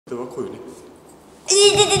例えばこういうね。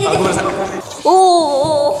あ、ごめんなさい。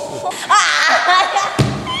おお。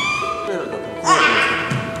あ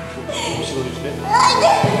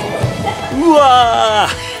うわ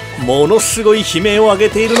ー、ものすごい悲鳴を上げ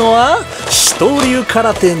ているのは死闘流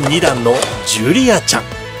空手2段のジュリアちゃん。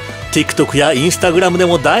 TikTok や Instagram で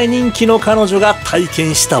も大人気の彼女が体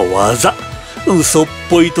験した技。嘘っ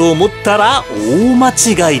ぽいと思ったら大間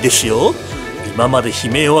違いですよ。今まで悲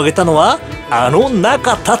鳴を上げたのはあの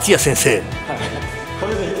中達也先生。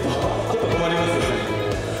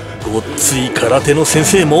ごっつい空手の先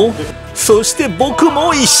生も、そして僕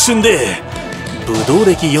も一瞬で。武道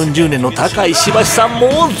歴40年の高井しばしさん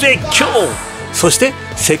も絶叫。そして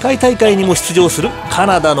世界大会にも出場するカ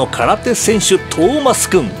ナダの空手選手トーマス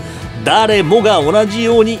くん。誰もが同じ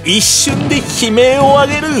ように一瞬で悲鳴を上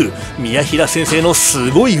げる宮平先生のす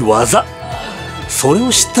ごい技。それ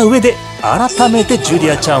を知った上で改めてジュ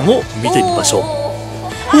リアちゃんを見てみましょう。ほ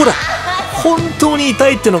ら、本当に痛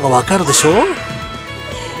いってのがわかるでしょ。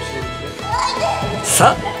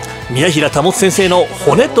さあ、宮平保先生の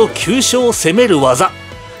骨と急所を攻める技、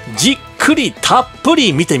じっくりたっぷ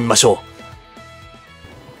り見てみましょう。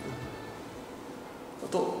あ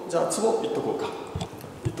と、じゃあツボいっとこうか。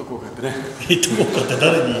いっとこうかってね。いっとこうかって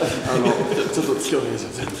誰に？ちょっと次お願いし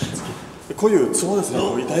ます。こういうツボですね。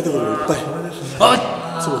痛いところがいっぱい。はい。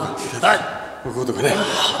ツボが痛い。こういうことかね。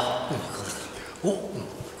お、で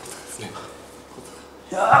すね。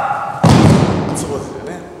ツボですよ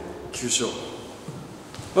ね。急所。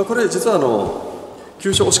これ実は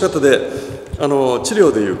急所押し方で治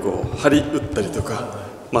療でいう針打ったりとか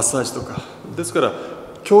マッサージとかですから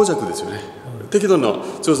強弱ですよね。適度な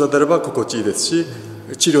強さであれば心地いいですし、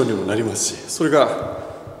治療にもなりますし、それが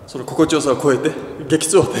その心地よさを超えて激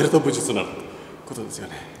痛を与えると武術になるということですよ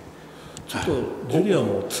ね。ちょっとジュリア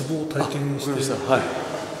もツボを体験して、はい、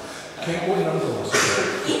健康になるかもし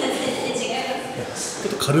れない。ちょ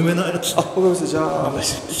っと軽めなやつ。わかりました。じゃあ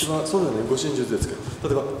一番そうだね、護身術ですけど、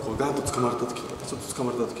例えばこうガーンと掴まれた時とか、ちょっと掴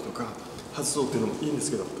まれた時とか外そうっていうのもいいんです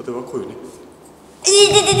けど、例えばこういうね。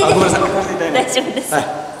あ、ごめんなさい。大丈夫です。はい。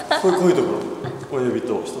こういうところ、親指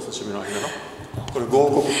と人差し指の間のこれ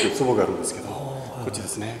合谷っていうツボがあるんですけど、こっちで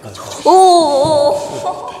すね。おお。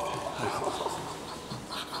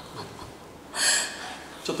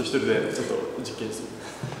ちょっと一人でちょっと実験する。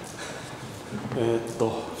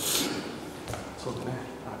そうだね。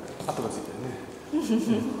跡がついてるね。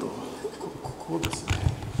こうですね。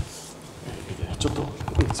ちょっと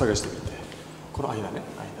探してみて、この間ね、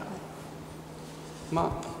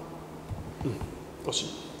まあ、惜しい。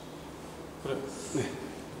これね。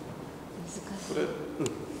これ、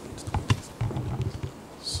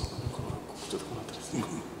そうだね。ちょっとこの辺りですね。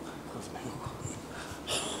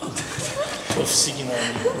不思議な。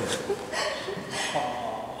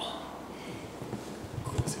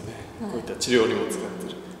こうですよね。こういった治療にも使って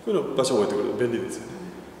る。こういうの場所を覚えてくると便利ですよね。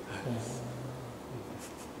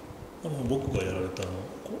僕がやられた神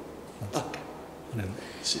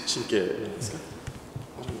経ですか。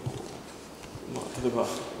例えば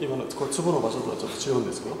今のこれツボの場所とはちょっと違うん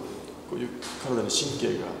ですけど、こういう体に神経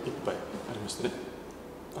がいっぱいありましてね。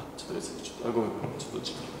ちょっとですね。ごめん、ちょっと普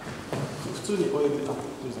通に親指で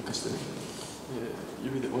貸してね。親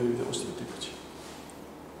指で押してみてください。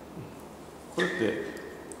これって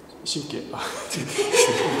神経、ゆっく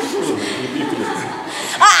りですね。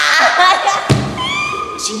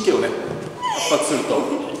神経をね、圧迫すると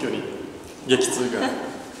一挙に激痛が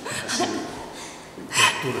走る。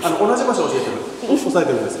同じ場所を押さえ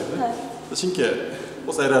てるんですけどね。神経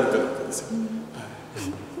抑えられるかどうかですよ。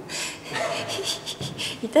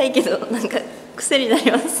痛いけどなんか癖にな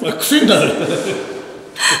りますね。癖になる。癖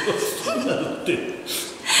になるって。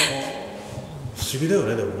不思議だよ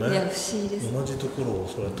ね、でもね。いや、不思議です。同じところを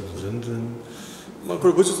そうやって全然。こ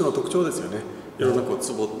れ武術の特徴ですよね。いろんな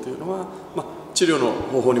ツボっていうのは、治療の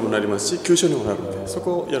方法にもなりますし、急所にもなるので、そ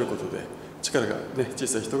こをやることで力がね、小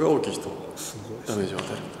さい人が大きい人をダメージを与え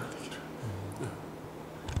ることができる。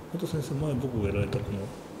あと先生、前僕がやられたこ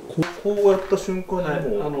うやった瞬間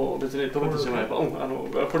にも別に止めてしまえば、こ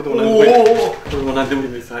れでも何でもいい。これも何でもいい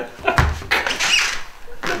です。はい。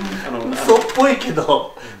嘘っぽいけ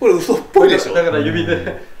ど、これ嘘っぽいでしょ。だから指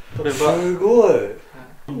で取れば。すごい。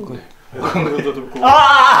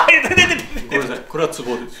ああ、ごめんなさい。これはツ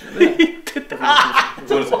ボですよね。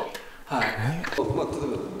ごめんなさい。はい。例え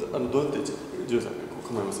ばどうやってジュリさん構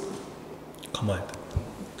えますか。構えて。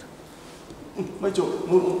一応も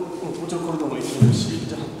ちろんこれでもいいし、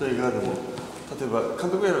じゃあ反対側でも、例えば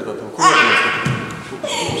感覚やられたらこれだと思う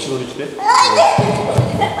んですけど、後ろに来て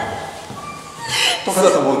とか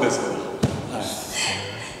だと思うんですけど、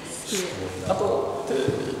あと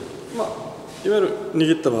いわゆる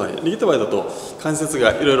握った場合だと関節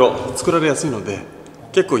がいろいろ作られやすいので、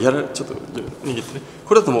結構ちょっと握ってね、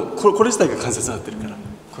これだともうこれ自体が関節になってるから、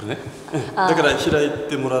これね、だから開い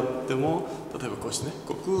てもらっても、例えばこうしてね、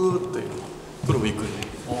こうグーッというのも、これもゆっくりね、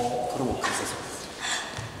これも関節です。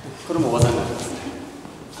これも技になりますね。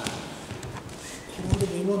で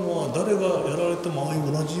も今のは誰がやられてもああいう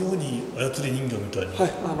同じように操り人形みたいに、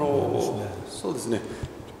そうですね。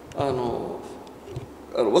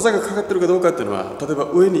技がかかってるかどうかっていうのは、例えば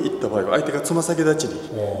上に行った場合は相手がつま先立ち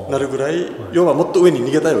になるぐらい、要はもっと上に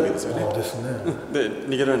逃げたいわけですよね。で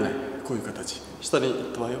逃げられない、こういう形。下に行っ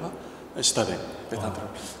た場合は下でベタンと。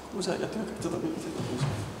じゃあやってみようか。ちょっと見てみま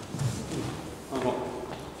しょう。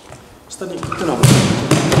下に行くっていうのはもう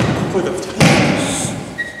こういう形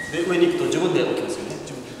で、上に行くと自分で起きますよね。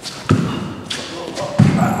自分で。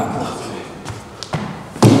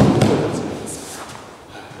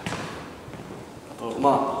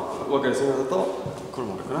まあ、分かりやすいのだと、これ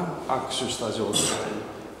もあるかな、握手した状態、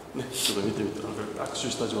ね、ちょっと見てみて、握手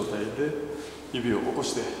した状態で指を起こ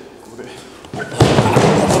して、ここで、これも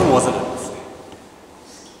技なんですね。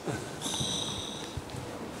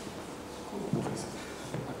握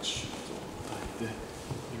手状態で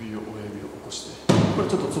親指を起こして、これ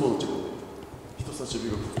ちょっとツボの自分で、人差し指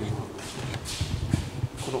がここに回ってき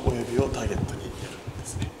て、この親指をターゲットにやるんで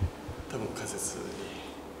すね。多分関節に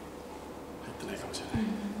ないかもしれな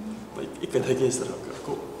い。一回体験したら、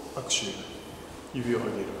こう握手、指を上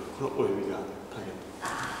げる、この親指がターゲッ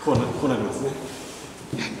ト、こうなりますね。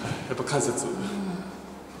やっぱ関節、指を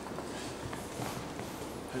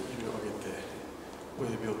上げて、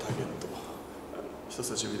親指をターゲット、人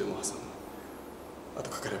差し指でも挟む。あ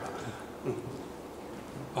とかかれば、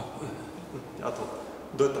あと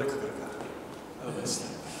どうやったらかかるかアドバイスしたい。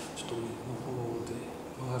ちょっと上の方で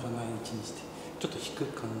回らない位置にして、ちょっと引く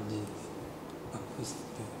感じです。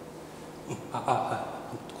こ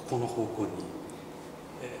この方向に、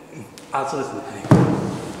そうですね、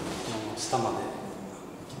下まで行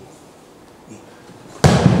きます。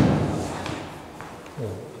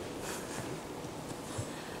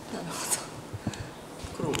なるほど。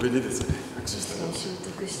これも便利ですよね、握手したら。習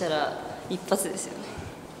得したら一発ですよね。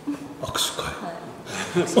握手会、はい。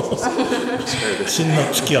新な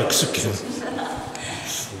月握手券、す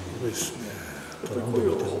ごいですね。こうい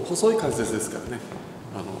う細い関節ですからね、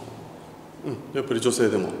やっぱり女性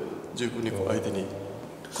でも十分にこう相手に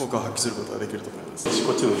効果を発揮することができると思います。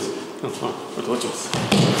こっちのです。これと落ちます。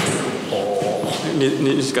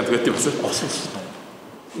2時間とかやってます。そうですね。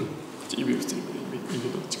指を普通に指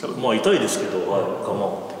の力。まあ痛いですけど、我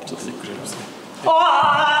慢。ちょっとゆっくりやりますね。ごめ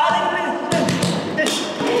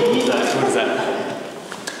んなさい。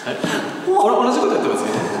同じことやってますね。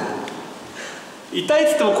痛いっ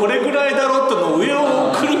つってもこれぐらいだろうっての上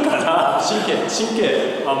を来るから、神経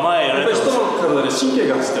前やられてます。人の体で神経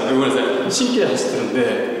が走ってるんで、ごめんなさい、神経走ってるん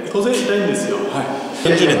で当然痛いんですよ。はい。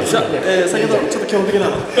40年ですか。先ほどちょっと基本的な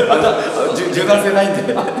の柔軟性ないんで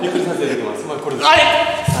ゆっくりさせていただきます。まあこれです。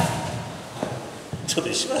ちょっと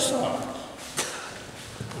石橋さん、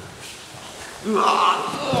うわ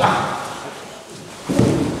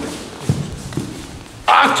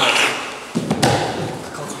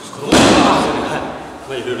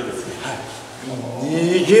まあいろいろですね。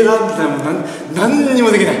逃げらんない、もう何に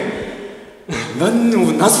もできない何に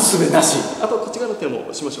もなすすべなし。あとこっち側の手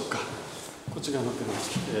もしましょうか。こっち側の手も、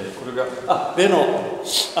これが例の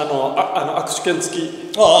握手券付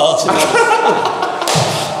き握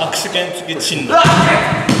手券付きチンの、こ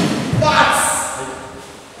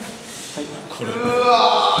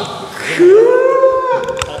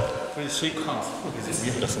れシェイクハンズ、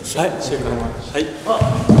三浦先生。はい、シェイクハンズ。はい。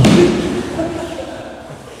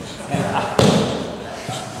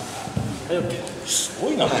はい、オッケー。すご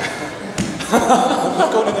いな。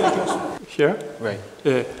Here? Right.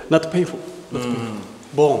 Not painful.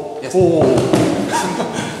 Bone. だか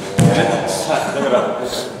ら、1、2。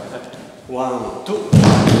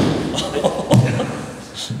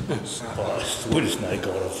すごいですね、相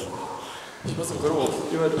変わらず。これも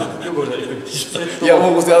いわゆるごめんなさい。いやも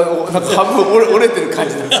うなんか半分折れてる感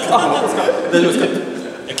じなんですけど大丈夫ですか。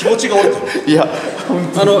気持ちが折れてる。いや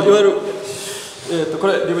本当にいわゆるこ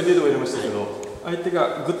れ DVD でも入れましたけど、相手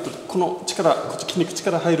がグッとこの力、こっち筋肉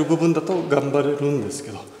力入る部分だと頑張れるんですけ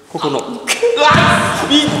ど、ここのこ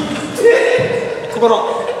こ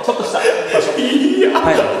のちょっとした場所、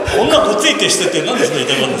こんなごついてしててなんでそんな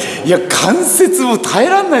痛がるんですか。いや関節も耐え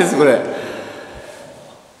らんないですこれ。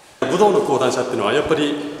武道の講談社っていうのはやっぱ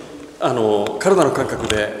り体の感覚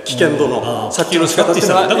で危険度の殺気の仕方っていう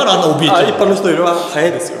のはだから一般の人よりは早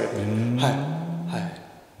いですよ。はい。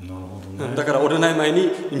なるほどね。だから折れない前に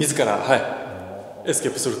自らエスケ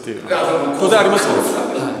ープするっていう当然ありますよね。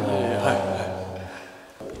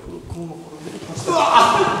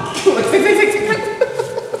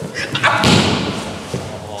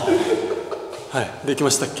はい、でき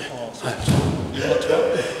ましたっけ。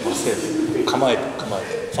構えて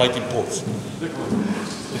ファイティングポーズ。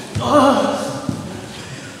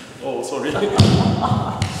お、ソリー。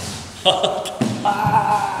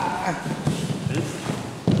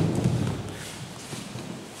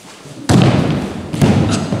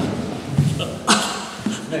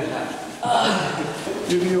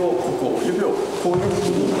指をこういうふう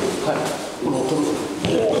に、はい、この取る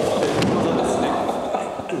技ですね。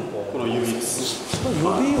この指です。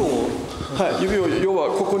はい、指を要は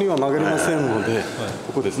ここには曲がりませんので、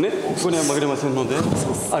ここですね。ここには曲がりませんので、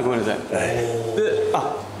あ、ごめんなさい。で、い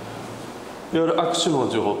わゆる握手の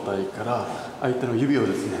状態から相手の指を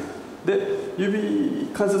ですね。で、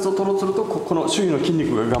関節を取ろうとするとこの周囲の筋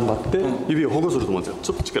肉が頑張って指を保護すると思うんですよ。ち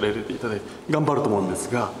ょっと力入れていただいて頑張ると思うんで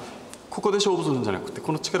すが。ここで勝負するんじゃなくて、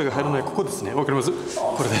この力が入らないここですね。わかります？こ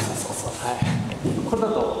れで。はい。これだ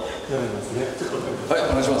とやられますね。はい、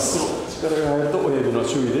お願いします。力が入ると親指の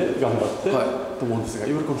周囲で頑張ってと思うんですが、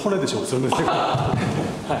いわゆるこの骨で勝負するんですね。は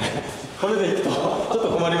い。骨でいくとちょ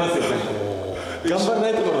っと困りますよね。頑張れな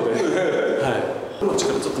いところで。はい。この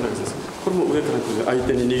力ちょっと長くです。これも上から相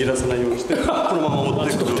手に握らせないようにしてこのまま持っ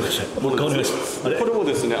ていくものです。これも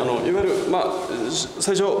ですね、いわゆる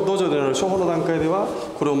最初道場での処方の段階では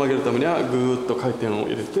これを曲げるためにはぐーっと回転を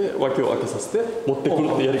入れて脇を開けさせて持ってく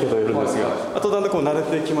るってやり方をやるんですが、あとだんだんこう慣れ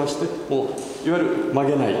てきまして、もういわゆる曲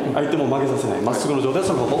げない、相手も曲げさせない、まっすぐの状態で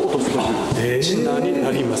そのまま落とすというシンナーに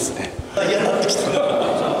なりますね。嫌なってきた。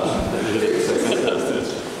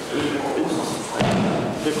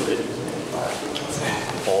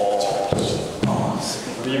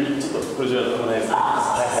指ちょっとこれじゃないです。は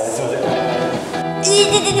いはい、すみません。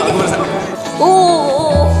ごめんなさ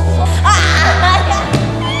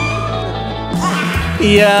い。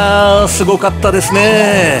いやー、すごかったです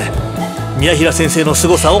ね。宮平先生の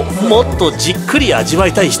凄さをもっとじっくり味わ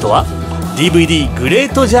いたい人は DVD グレ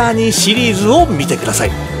ートジャーニーシリーズを見てくださ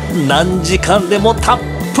い。何時間でもたっ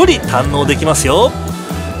ぷり堪能できますよ。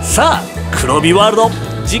さあ、黒帯ワールド、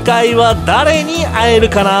次回は誰に会える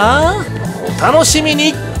かな。お楽しみ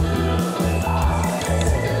に。